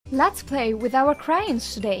Let's play with our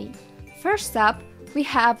crayons today. First up, we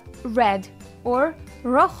have red, or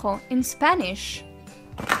rojo in Spanish.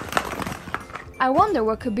 I wonder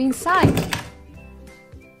what could be inside.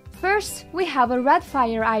 First, we have a red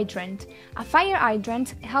fire hydrant. A fire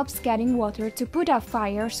hydrant helps getting water to put out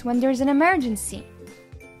fires when there's an emergency.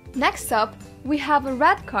 Next up, we have a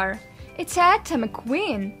red car. It's Etta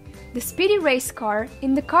McQueen, the speedy race car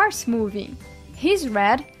in the Cars movie. He's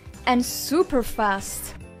red and super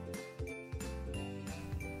fast.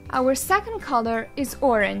 Our second color is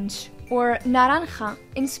orange, or naranja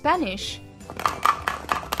in Spanish.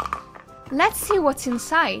 Let's see what's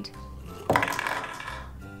inside.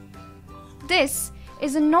 This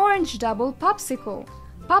is an orange double popsicle.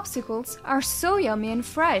 Popsicles are so yummy and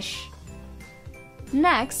fresh.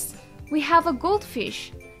 Next, we have a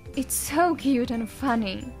goldfish. It's so cute and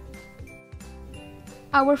funny.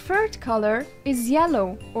 Our third color is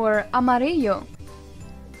yellow, or amarillo.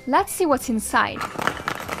 Let's see what's inside.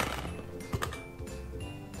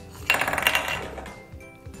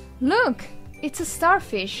 Look! It's a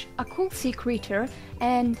starfish, a cool sea creature,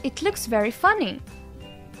 and it looks very funny.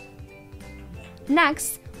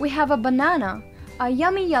 Next, we have a banana, a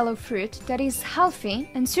yummy yellow fruit that is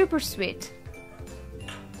healthy and super sweet.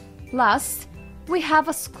 Last, we have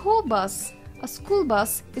a school bus. A school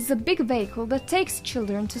bus is a big vehicle that takes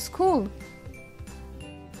children to school.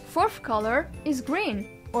 Fourth color is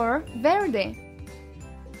green, or verde.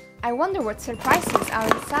 I wonder what surprises are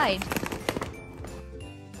inside.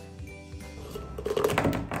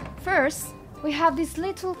 First, we have this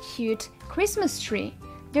little cute Christmas tree.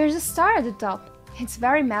 There's a star at the top. It's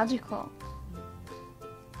very magical.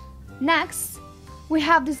 Next, we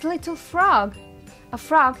have this little frog. A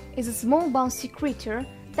frog is a small bouncy creature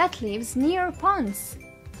that lives near ponds.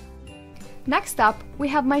 Next up, we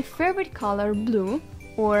have my favorite color, blue,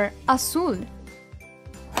 or azul.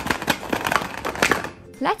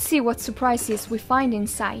 Let's see what surprises we find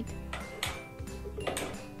inside.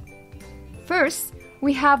 First,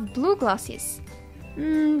 we have blue glasses.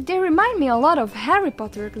 They remind me a lot of Harry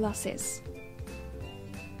Potter glasses.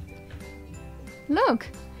 Look,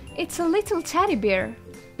 it's a little teddy bear.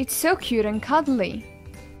 It's so cute and cuddly.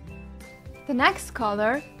 The next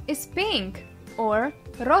color is pink, or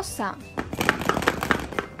rosa.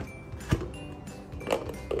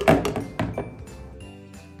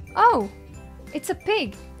 Oh, it's a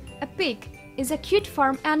pig. A pig is a cute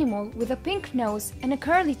farm animal with a pink nose and a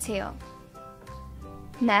curly tail.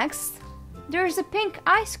 Next, there's a pink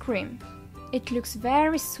ice cream. It looks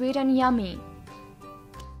very sweet and yummy.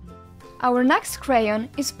 Our next crayon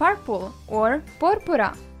is purple, or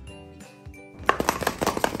púrpura.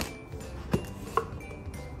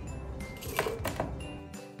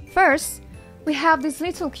 First, we have this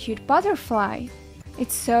little cute butterfly.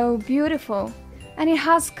 It's so beautiful, and it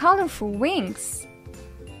has colorful wings.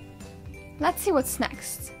 Let's see what's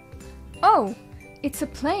next. Oh, it's a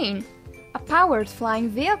plane. A powered flying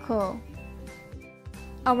vehicle.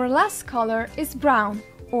 Our last color is brown,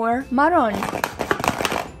 or marron.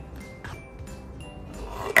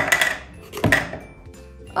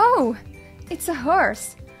 Oh, it's a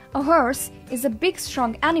horse. A horse is a big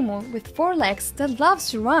strong animal with 4 legs that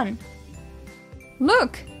loves to run.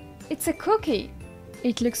 Look, it's a cookie.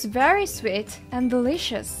 It looks very sweet and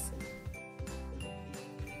delicious.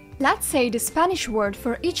 Let's say the Spanish word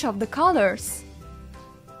for each of the colors.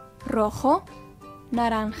 Rojo,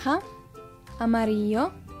 naranja,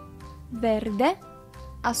 amarillo, verde,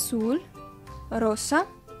 azul, rosa,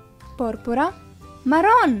 púrpura,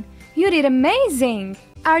 marrón. You did amazing!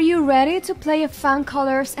 Are you ready to play a fun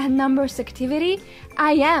colors and numbers activity?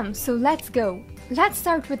 I am, so let's go. Let's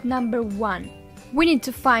start with number 1. We need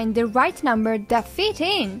to find the right number that fit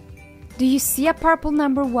in. Do you see a purple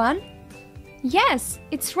number 1? Yes,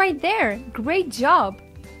 it's right there. Great job!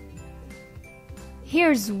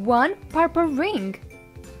 Here's 1 purple ring.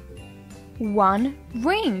 1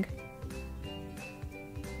 ring.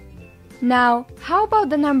 Now, how about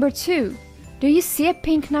the number 2? Do you see a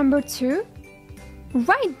pink number 2?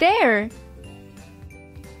 Right there!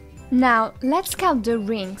 Now, let's count the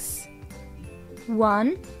rings.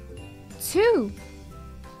 1, 2.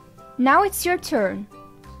 Now it's your turn.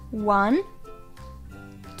 1,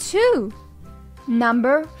 2.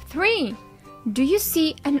 Number 3. Do you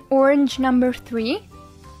see an orange number 3?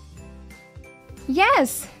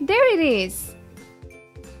 Yes, there it is.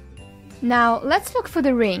 Now let's look for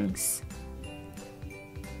the rings.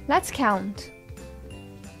 Let's count.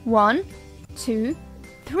 1, 2,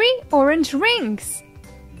 3 orange rings.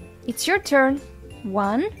 It's your turn.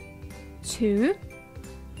 1, 2,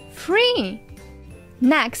 3.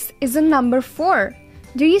 Next is a number 4.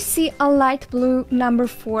 Do you see a light blue number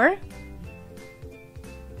 4?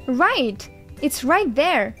 Right, it's right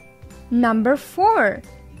there. Number 4.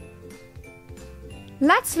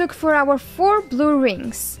 Let's look for our 4 blue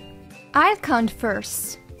rings. I'll count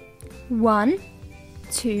first. 1,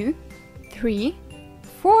 2, 3,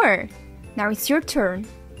 4. Now it's your turn.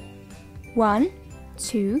 1,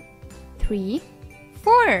 2, 3,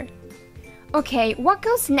 4. Okay, what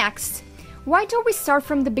goes next? Why don't we start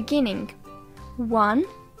from the beginning? 1,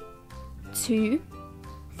 2,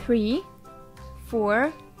 3,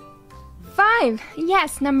 4, 5.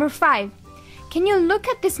 Yes, number 5. Can you look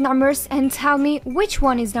at these numbers and tell me which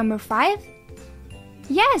one is number 5?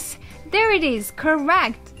 Yes, there it is,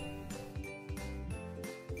 correct.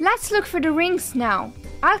 Let's look for the rings now.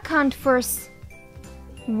 I'll count first.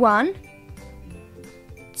 1,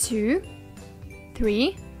 2,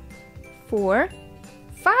 3, 4,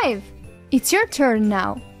 5. It's your turn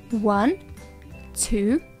now. 1,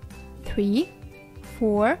 2, 3,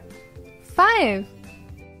 4, 5.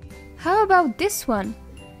 How about this one?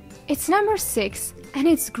 It's number 6 and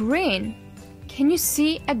it's green. Can you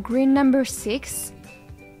see a green number 6?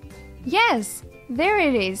 Yes, there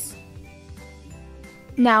it is.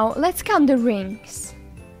 Now let's count the rings.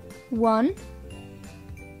 1,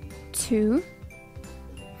 2,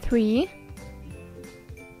 3,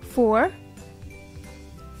 4,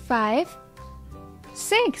 5,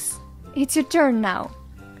 6. It's your turn now.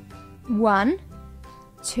 1,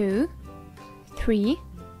 2, 3,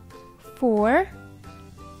 4,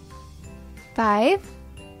 5,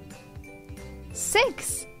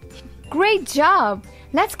 6. Great job!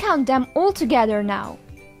 Let's count them all together now.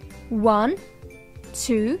 1,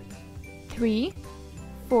 2, 3,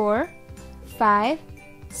 4, 5,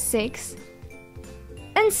 6,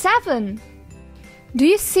 and 7. Do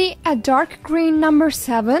you see a dark green number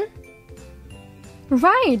 7?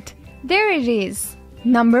 Right, there it is,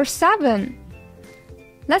 number 7.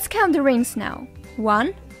 Let's count the rings now.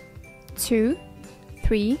 1, 2,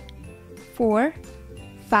 3, 4,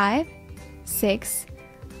 5, 6,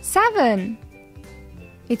 7.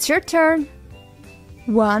 It's your turn.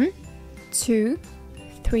 1, 2,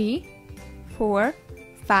 3, 4,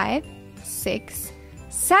 5, 6,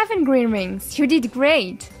 7 green rings. You did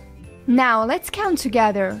great. Now let's count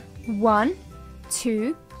together. 1,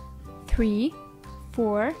 2, 3,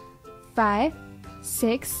 4, 5,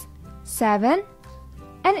 6, 7,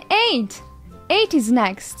 and 8. 8 is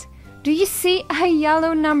next. Do you see a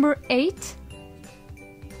yellow number 8?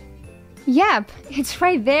 Yep, it's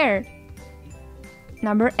right there.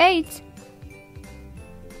 Number 8.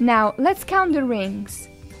 Now let's count the rings.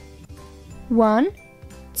 1,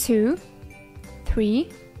 2, 3,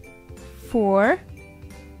 4,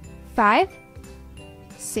 5,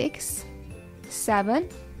 6, 7,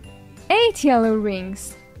 8 yellow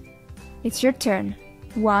rings. It's your turn.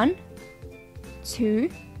 1, 2,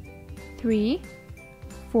 3,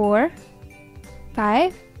 4,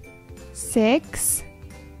 5, 6,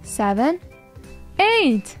 7,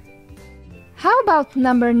 8. How about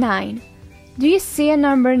number 9? Do you see a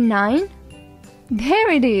number 9?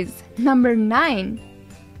 There it is, number 9.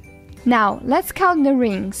 Now let's count the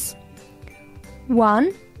rings.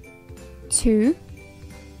 1, 2,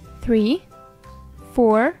 3,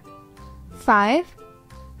 4, 5,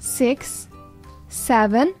 6,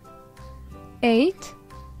 7, 8,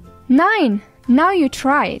 9. Now you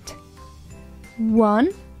try it. 1,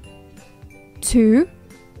 2,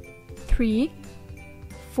 3,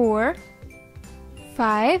 4,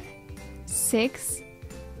 5, 6,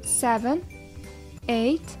 7,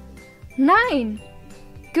 8, 9.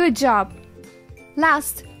 Good job.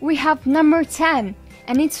 Last, we have number 10,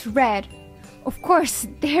 and it's red. Of course,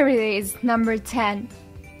 there it is, number 10.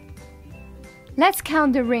 Let's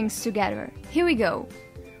count the rings together. Here we go.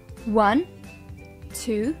 1,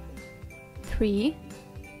 2, 3,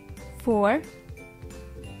 4,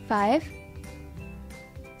 5,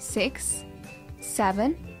 6,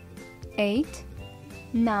 7, 8,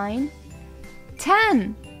 9,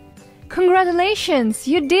 10. Congratulations,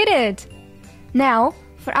 you did it! Now,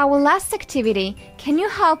 for our last activity, can you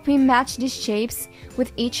help me match these shapes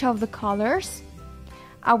with each of the colors?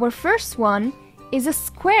 Our first one is a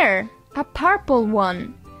square, a purple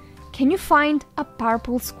one. Can you find a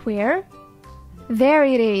purple square? There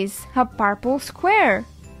it is, a purple square.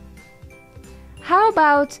 How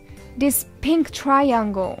about this pink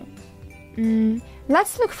triangle?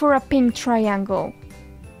 Let's look for a pink triangle.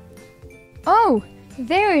 Oh,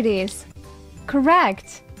 there it is.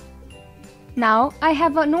 Correct. Now I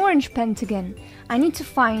have an orange pentagon. I need to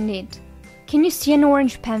find it. Can you see an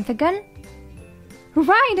orange pentagon?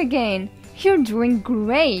 Right again. You're doing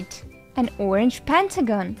great. An orange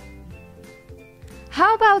pentagon.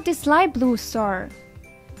 How about this light blue star?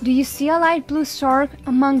 Do you see a light blue star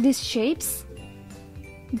among these shapes?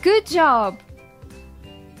 Good job!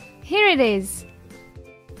 Here it is.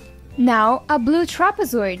 Now a blue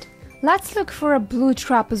trapezoid. Let's look for a blue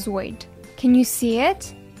trapezoid. Can you see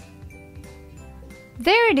it?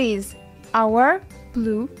 There it is, our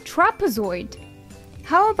blue trapezoid.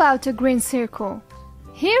 How about a green circle?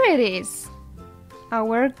 Here it is,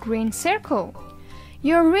 our green circle.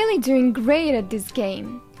 You're really doing great at this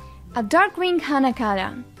game. A dark green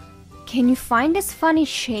hanakara. Can you find this funny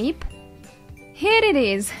shape? Here it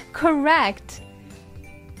is, correct.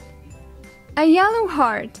 A yellow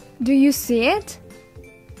heart. Do you see it?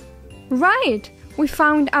 Right, we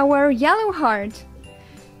found our yellow heart.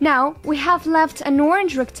 Now we have left an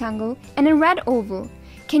orange rectangle and a red oval.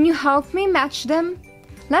 Can you help me match them?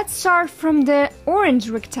 Let's start from the orange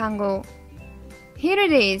rectangle. Here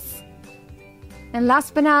it is. And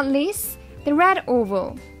last but not least, the red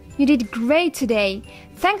oval. You did great today.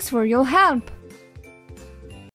 Thanks for your help.